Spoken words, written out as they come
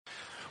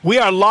We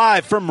are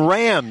live from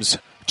Rams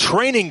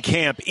training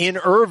camp in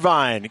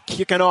Irvine,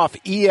 kicking off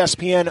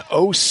ESPN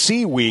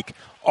OC Week.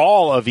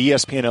 All of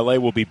ESPN LA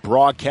will be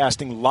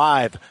broadcasting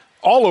live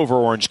all over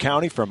Orange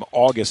County from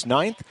August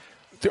 9th.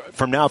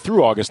 From now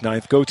through August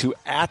 9th, go to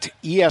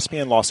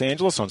 @ESPN Los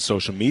Angeles on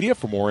social media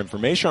for more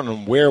information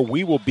on where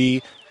we will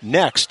be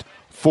next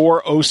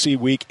for OC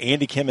Week.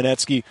 Andy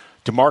Kamenetzky,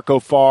 D'Marco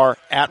Farr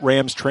at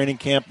Rams training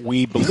camp.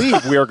 We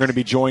believe we are going to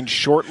be joined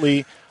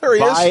shortly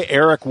by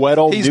Eric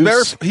Weddle.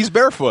 He's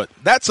barefoot.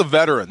 That's a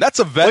veteran. That's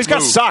a vet move. He's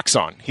got socks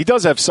on. He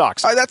does have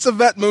socks. That's a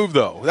vet move,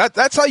 though.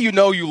 That's how you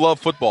know you love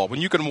football,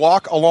 when you can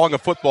walk along a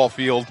football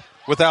field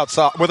without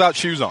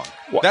shoes on.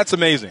 That's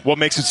amazing. What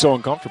makes it so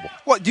uncomfortable?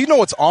 What, do you know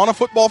what's on a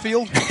football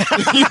field?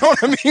 You know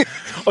what I mean?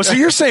 Oh, so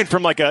you're saying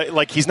from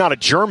like he's not a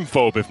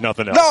germphobe, if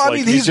nothing else. No, I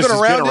mean, he's been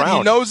around it.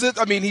 He knows it.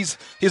 I mean,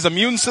 his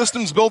immune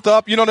system's built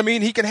up. You know what I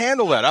mean? He can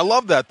handle that. I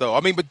love that, though.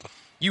 I mean, but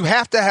you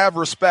have to have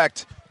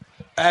respect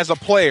as a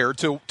player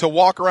to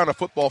walk around a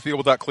football field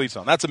without cleats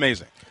on. That's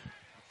amazing.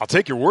 I'll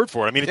take your word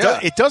for it. I mean,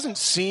 it doesn't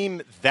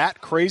seem that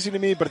crazy to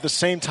me, but at the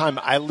same time,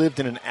 I lived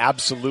in an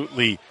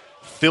absolutely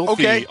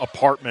filthy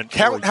apartment.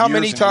 Count how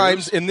many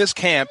times in this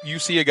camp you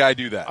see a guy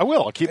do that. I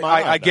will. I'll keep my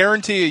eye on that. I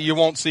guarantee you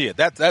won't see it.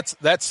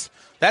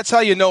 That's how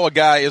you know a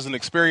guy is an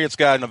experienced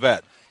guy and a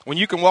vet. When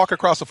you can walk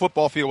across a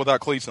football field without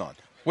cleats on,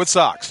 with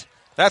socks.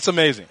 That's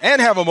amazing.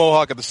 And have a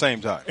mohawk at the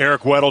same time.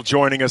 Eric Weddle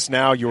joining us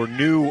now, your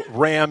new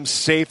Rams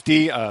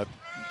safety,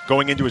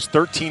 going into his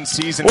 13th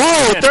season.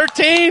 Whoa,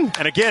 13!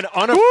 And again,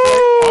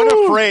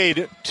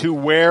 unafraid to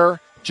wear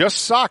just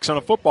socks on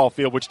a football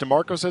field, which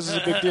D'Marco says is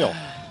a big deal.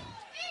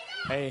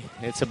 Hey,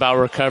 it's about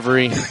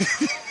recovery.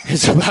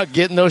 It's about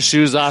getting those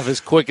shoes off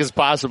as quick as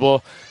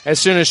possible. As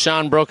soon as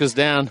Sean broke us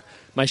down,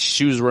 my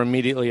shoes were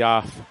immediately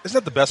off. Isn't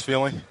that the best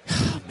feeling?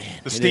 Oh, man.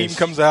 The steam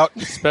comes out.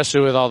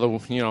 Especially with all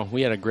the,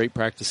 we had a great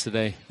practice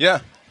today. Yeah.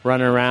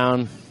 Running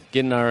around,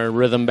 getting our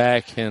rhythm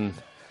back, and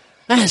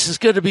this is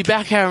good to be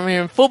back here,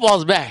 man.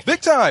 Football's back.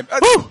 Big time.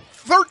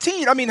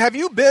 13. I mean,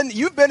 you've been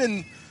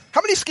in,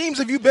 how many schemes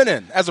have you been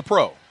in as a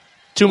pro?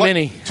 Too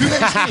many. Too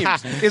many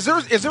schemes.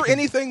 Is there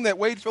anything that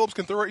Wade Phillips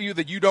can throw at you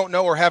that you don't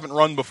know or haven't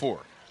run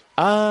before?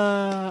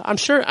 I'm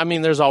sure. I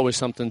mean, there's always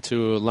something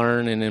to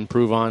learn and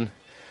improve on.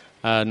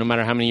 No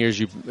matter how many years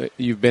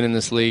you've been in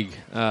this league,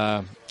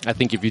 I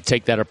think if you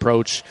take that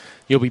approach,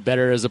 you'll be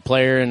better as a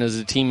player and as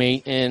a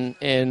teammate,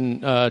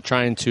 and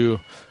trying to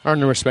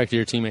earn the respect of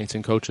your teammates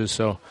and coaches.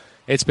 So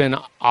it's been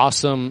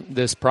awesome,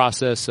 this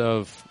process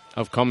of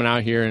coming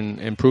out here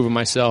and proving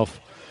myself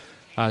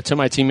to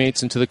my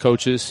teammates and to the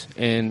coaches,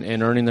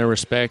 and earning their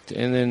respect,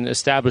 and then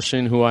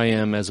establishing who I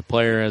am as a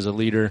player, as a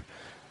leader,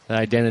 the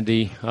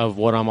identity of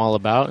what I'm all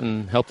about,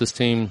 and help this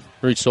team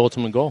reach the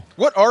ultimate goal.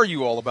 What are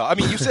you all about? I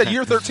mean, you said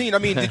year 13. I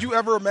mean, did you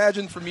ever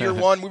imagine from year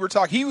one, we were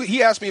talking,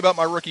 he asked me about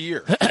my rookie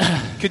year.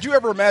 Could you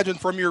ever imagine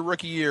from your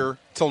rookie year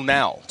till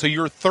now, to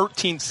your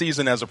 13th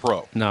season as a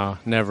pro? No,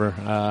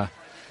 never.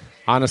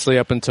 Honestly,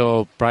 up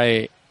until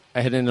probably I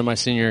headed into my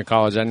senior year in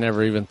college, I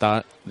never even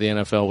thought the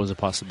NFL was a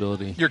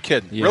possibility. You're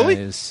kidding. Yeah,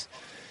 really?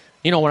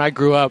 When I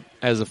grew up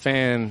as a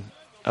fan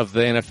of the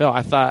NFL,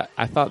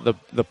 I thought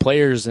the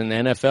players in the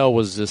NFL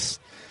was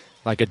just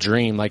like a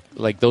dream,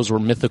 like those were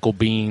mythical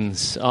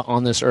beings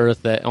on this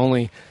earth that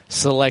only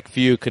select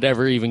few could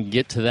ever even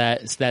get to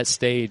that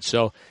stage.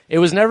 So it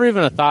was never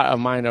even a thought of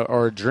mine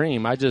or a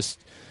dream. I just,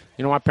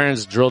 my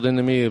parents drilled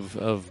into me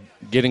of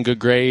getting good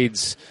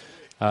grades,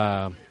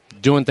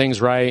 doing things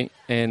right,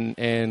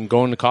 and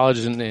going to college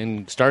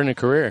and starting a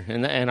career.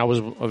 And I was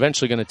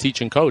eventually going to teach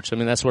and coach. I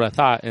mean, that's what I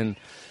thought. And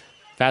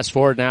fast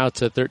forward now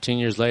to 13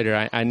 years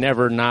later, I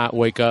never not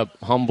wake up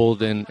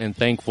humbled and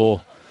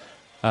thankful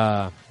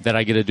that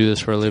I get to do this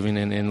for a living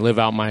and live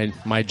out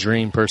my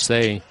dream, per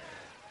se,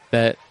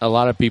 that a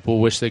lot of people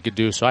wish they could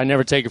do. So I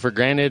never take it for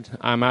granted.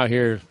 I'm out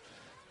here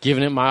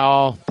giving it my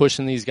all,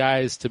 pushing these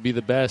guys to be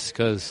the best,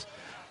 because,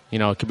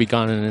 it could be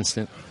gone in an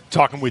instant.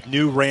 Talking with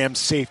new Rams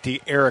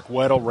safety Eric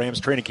Weddle, Rams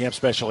training camp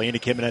special Andy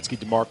Kamenetzky,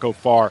 D'Marco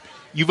Farr.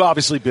 You've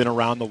obviously been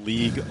around the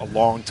league a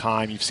long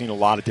time. You've seen a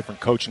lot of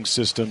different coaching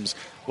systems,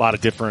 a lot of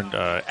different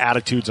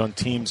attitudes on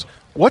teams.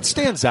 What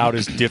stands out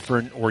as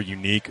different or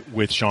unique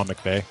with Sean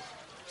McVay?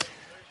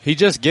 He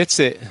just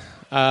gets it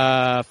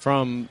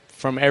from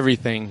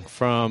everything,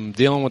 from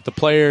dealing with the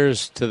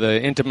players to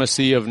the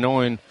intimacy of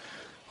knowing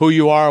who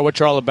you are, what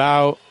you're all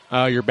about,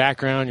 your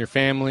background, your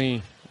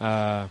family,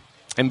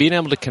 and being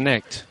able to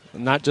connect,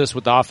 not just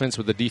with the offense,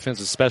 with the defense,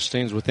 with special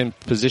teams, within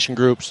position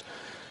groups,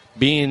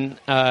 being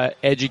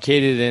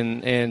educated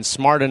and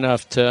smart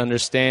enough to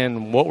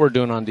understand what we're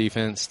doing on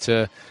defense,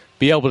 to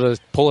be able to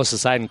pull us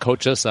aside and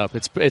coach us up.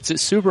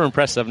 It's super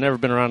impressive. I've never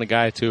been around a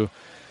guy to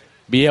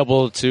be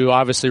able to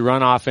obviously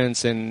run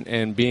offense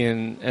and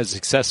being as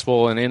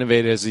successful and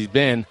innovative as he's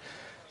been,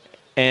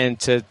 and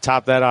to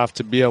top that off,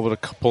 to be able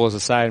to pull us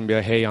aside and be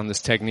like, hey, on this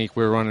technique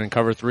we're running in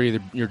cover 3,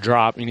 your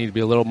drop, you need to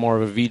be a little more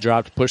of a V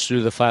drop to push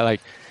through the flat.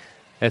 Like,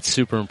 that's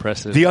super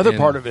impressive. The other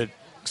part of it,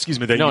 excuse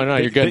me,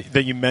 you're good.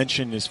 That you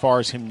mentioned as far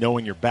as him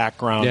knowing your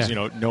backgrounds,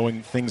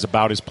 knowing things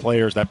about his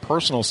players, that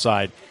personal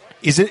side,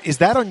 Is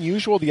that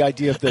unusual, the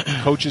idea that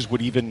coaches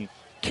would even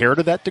care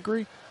to that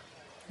degree?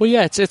 Well,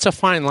 yeah, it's a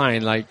fine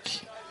line. Like,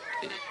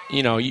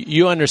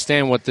 you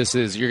understand what this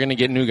is. You're going to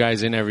get new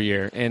guys in every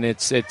year, and it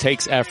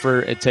takes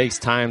effort. It takes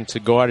time to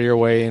go out of your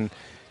way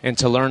and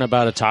to learn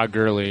about a Todd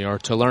Gurley or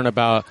to learn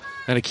about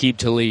an Aqib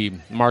Talib,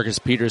 Marcus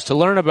Peters, to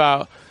learn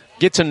about,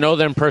 get to know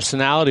them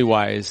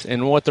personality-wise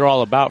and what they're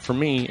all about. For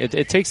me,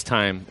 it takes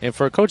time. And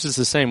for a coach, it's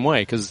the same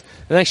way because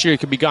the next year it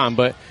could be gone.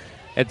 But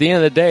at the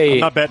end of the day, I'm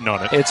not betting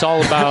on it. It's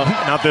all about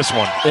not this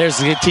one. There's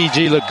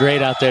TG looked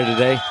great out there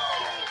today.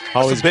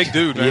 Always a big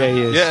dude, man. Yeah,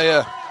 he is.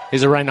 Yeah.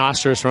 He's a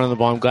rhinoceros running the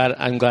ball. I'm glad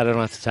I don't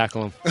have to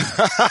tackle him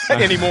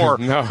anymore.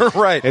 No,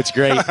 right? It's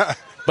great,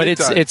 but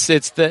it's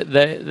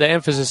the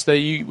emphasis that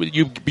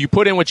you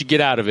put in what you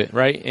get out of it,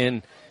 right?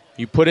 And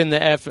you put in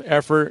the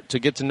effort to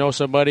get to know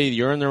somebody.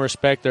 You earn their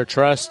respect, their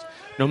trust.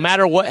 No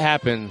matter what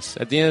happens,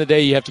 at the end of the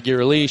day, you have to get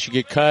released. You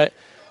get cut.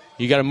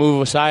 You got to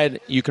move aside.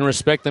 You can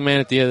respect the man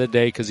at the end of the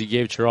day because he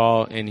gave it your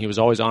all, and he was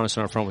always honest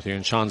and upfront with you.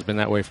 And Sean's been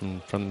that way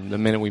from the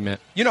minute we met.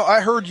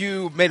 I heard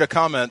you made a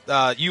comment.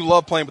 You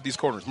love playing with these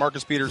corners,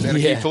 Marcus Peters and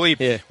Aqib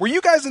Talib. Yeah. Were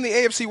you guys in the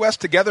AFC West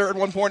together at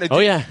one point?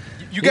 Yeah.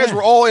 You guys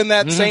were all in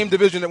that same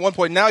division at one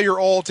point. Now you're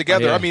all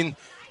together. Yeah. I mean,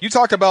 you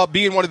talked about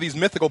being one of these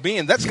mythical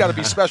beings. That's got to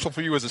be special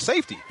for you as a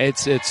safety.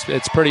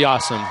 It's pretty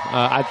awesome.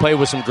 I played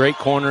with some great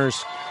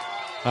corners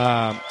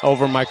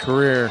over my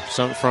career,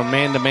 from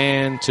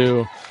man-to-man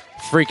to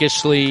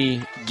freakishly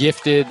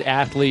gifted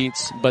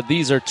athletes, but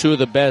these are two of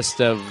the best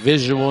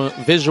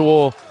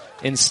visual,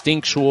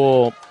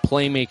 instinctual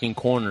playmaking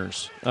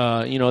corners.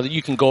 That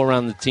you can go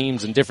around the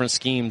teams in different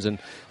schemes, and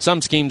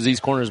some schemes these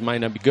corners might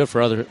not be good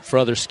for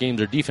other schemes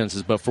or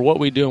defenses, but for what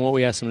we do and what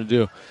we ask them to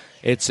do,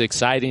 it's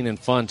exciting and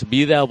fun to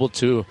be able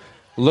to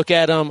look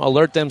at them,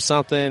 alert them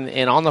something,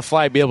 and on the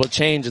fly be able to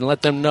change and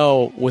let them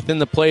know within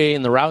the play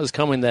and the route is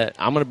coming that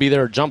I'm going to be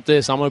there, jump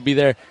this, I'm going to be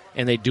there,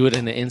 and they do it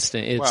in an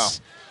instant.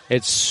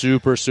 It's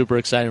super, super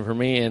exciting for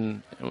me,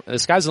 and the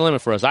sky's the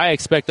limit for us. I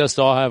expect us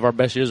to all have our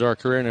best years of our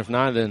career, and if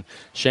not, then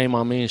shame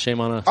on me and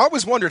shame on us. I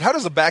always wondered, how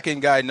does a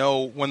back-end guy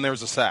know when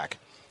there's a sack?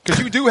 Because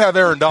you do have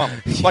Aaron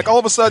Donald. Like, all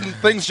of a sudden,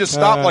 things just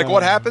stop. Like,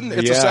 what happened?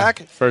 It's a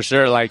sack? For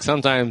sure. Like,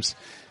 sometimes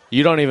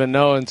you don't even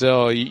know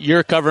until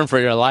you're covering for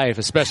your life,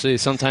 especially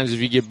sometimes if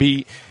you get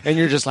beat, and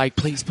you're just like,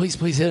 please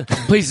hit,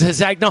 please,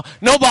 sack, no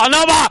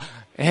ball.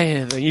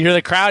 And you hear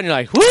the crowd, and you're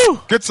like, whoo!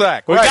 Good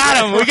sack. We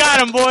got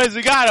him, boys.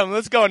 We got him.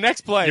 Let's go.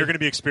 Next play. You're going to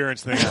be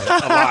experiencing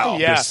that a lot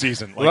this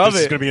season. Love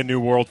this it. is going to be a new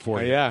world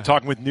for you. Yeah.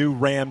 Talking with new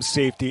Rams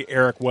safety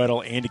Eric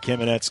Weddle, Andy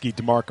Kamenetzky,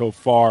 D'Marco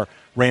Farr,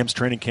 Rams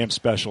training camp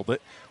special.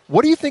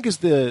 What do you think is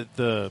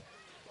the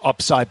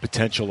upside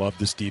potential of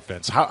this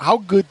defense? How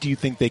good do you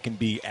think they can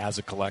be as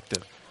a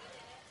collective?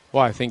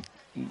 Well, I think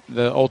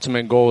the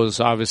ultimate goal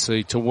is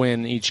obviously to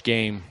win each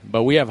game,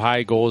 but we have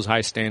high goals,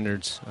 high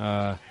standards.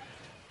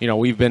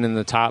 We've been in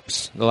the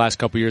tops the last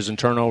couple of years in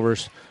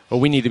turnovers, but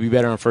we need to be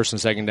better on first and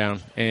second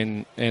down,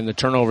 and the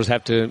turnovers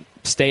have to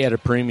stay at a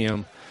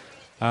premium.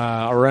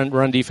 Our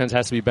run defense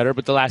has to be better,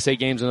 but the last 8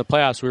 games in the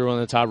playoffs, we were one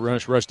of the top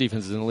rush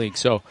defenses in the league.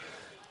 So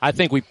I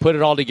think we put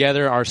it all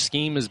together. Our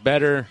scheme is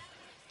better.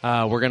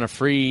 We're going to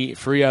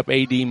free up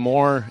AD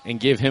more and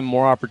give him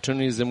more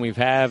opportunities than we've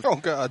had. Oh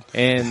God!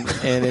 And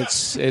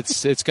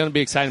it's going to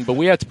be exciting. But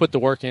we have to put the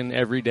work in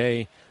every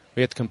day.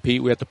 We have to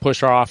compete. We have to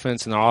push our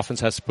offense, and our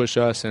offense has to push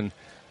us. And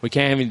we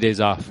can't have any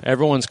days off.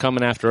 Everyone's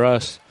coming after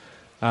us,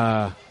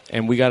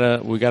 and we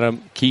gotta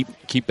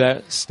keep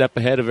that step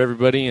ahead of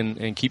everybody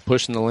and keep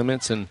pushing the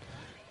limits. And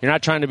you're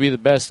not trying to be the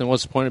best, then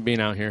what's the point of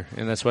being out here?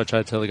 And that's what I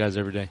try to tell the guys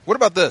every day. What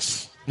about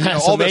this?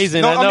 That's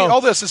amazing. I mean,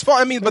 all this is fun.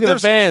 I mean, but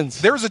there's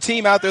a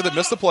team out there that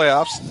missed the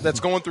playoffs that's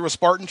going through a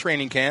Spartan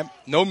training camp.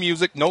 No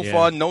music, no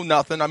fun, no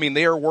nothing. I mean,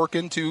 they are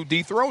working to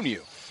dethrone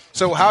you.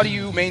 So how do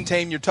you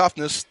maintain your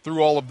toughness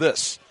through all of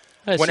this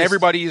when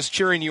everybody is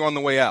cheering you on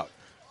the way out?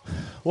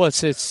 Well,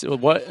 it's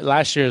what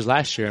last year is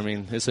last year. I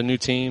mean, it's a new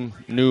team,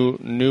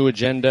 new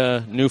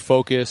agenda, new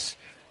focus.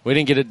 We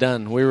didn't get it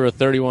done. We were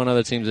 31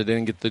 other teams that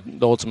didn't get the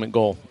ultimate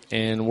goal,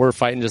 and we're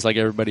fighting just like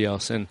everybody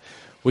else. And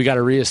we got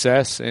to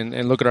reassess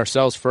and look at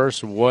ourselves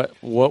first. What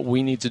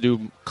we need to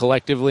do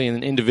collectively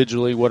and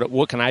individually.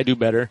 What can I do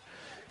better?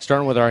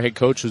 Starting with our head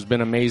coach, who's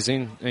been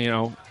amazing.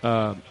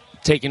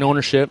 Taking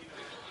ownership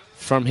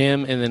from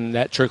him, and then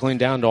that trickling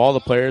down to all the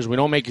players. We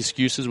don't make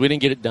excuses. We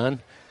didn't get it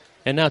done.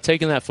 And now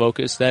taking that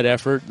focus, that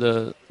effort,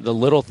 the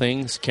little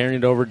things, carrying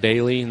it over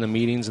daily in the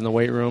meetings in the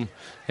weight room,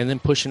 and then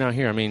pushing out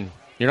here. I mean,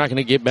 you're not going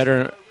to get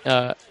better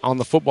on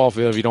the football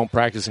field if you don't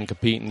practice and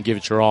compete and give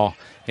it your all,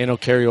 and it'll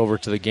carry over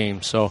to the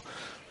game. So,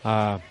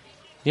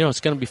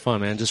 it's going to be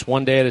fun, man. Just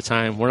one day at a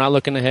time. We're not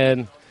looking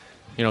ahead.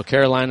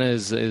 Carolina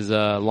is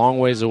a long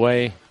ways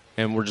away,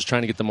 and we're just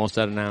trying to get the most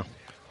out of now.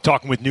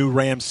 Talking with new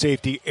Rams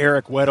safety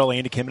Eric Weddle,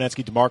 Andy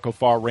Kamenetzky, D'Marco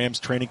Farr, Rams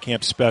training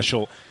camp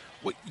special.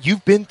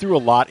 You've been through a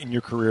lot in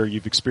your career.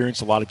 You've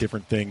experienced a lot of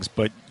different things,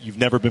 but you've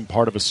never been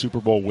part of a Super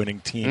Bowl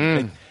winning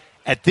team.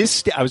 At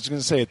this, I was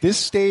going to say, at this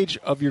stage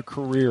of your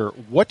career,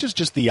 what does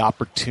just the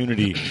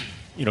opportunity,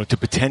 to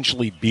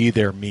potentially be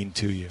there mean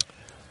to you?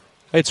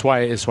 It's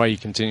why you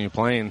continue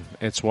playing.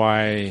 It's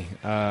why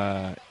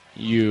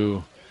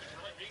you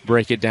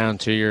break it down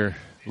to your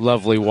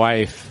lovely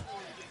wife,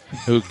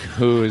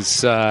 who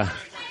is the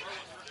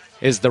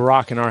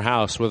rock in our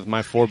house with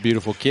my 4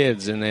 beautiful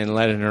kids, and then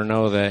letting her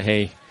know that,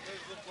 hey,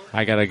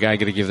 I gotta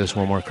give this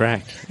one more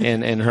crack,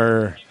 and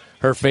her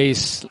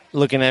face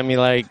looking at me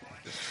like,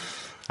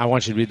 I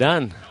want you to be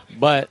done.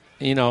 But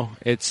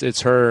it's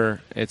the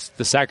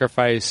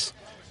sacrifice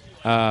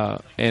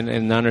and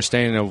the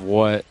understanding of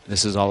what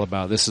this is all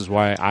about. This is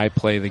why I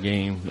play the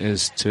game,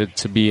 is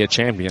to be a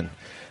champion.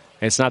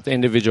 It's not the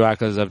individual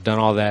accolades. I've done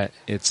all that.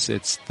 It's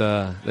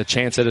the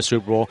chance at a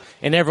Super Bowl,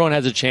 and everyone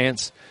has a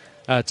chance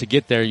to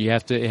get there. You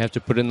have to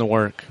put in the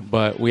work.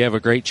 But we have a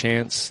great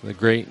chance. The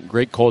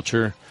great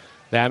culture,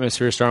 the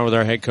atmosphere, starting with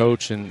our head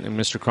coach and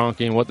Mr.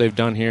 Kroenke and what they've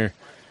done here.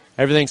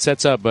 Everything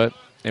sets up, but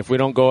if we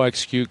don't go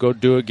execute, go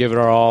do it, give it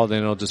our all,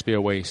 then it'll just be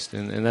a waste.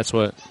 And that's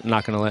what I'm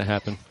not going to let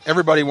happen.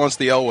 Everybody wants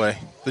the Elway,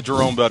 the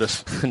Jerome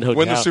Bettis. No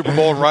Win doubt. the Super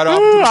Bowl right off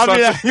to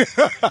the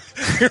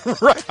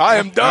sunset. Right. I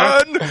am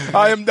done.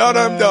 I'm done.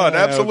 Absolutely.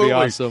 That would be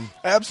awesome.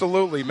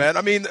 Absolutely, man.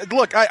 I mean,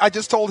 look, I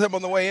just told him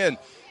on the way in,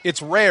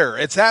 it's rare.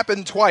 It's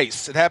happened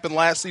twice. It happened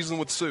last season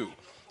with Sue,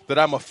 that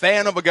I'm a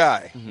fan of a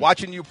guy. Mm-hmm.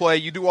 Watching you play,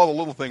 you do all the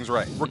little things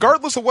right.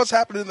 Regardless of what's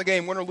happening in the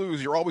game, win or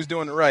lose, you're always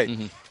doing it right.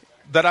 Mm-hmm.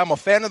 That I'm a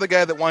fan of the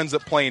guy that winds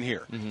up playing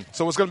here. Mm-hmm.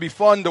 So it's going to be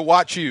fun to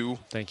watch you.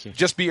 Thank you.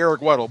 Just be Eric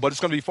Weddle, but it's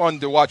going to be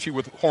fun to watch you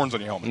with horns on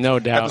your helmet. No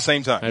doubt. At the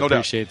same time. I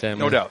appreciate that, man.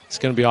 No doubt. It's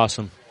going to be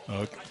awesome.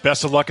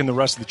 Best of luck in the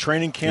rest of the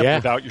training camp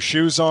without your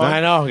shoes on.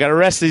 I know. Got to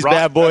rest these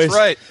bad boys. That's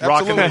right.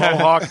 Rocking the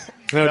mohawk.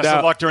 No Best doubt.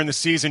 of luck during the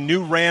season.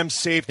 New Rams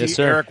safety,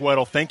 Eric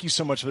Weddle. Thank you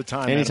so much for the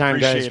time. Anytime,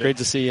 guys. It. Great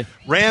to see you.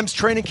 Rams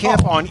training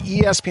camp on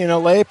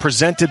ESPN LA,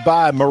 presented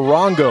by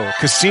Morongo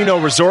Casino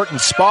Resort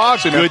and Spa.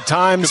 Good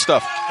times. Good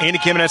stuff. Andy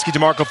Kamenetzky,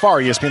 DeMarco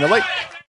Farr, ESPN LA.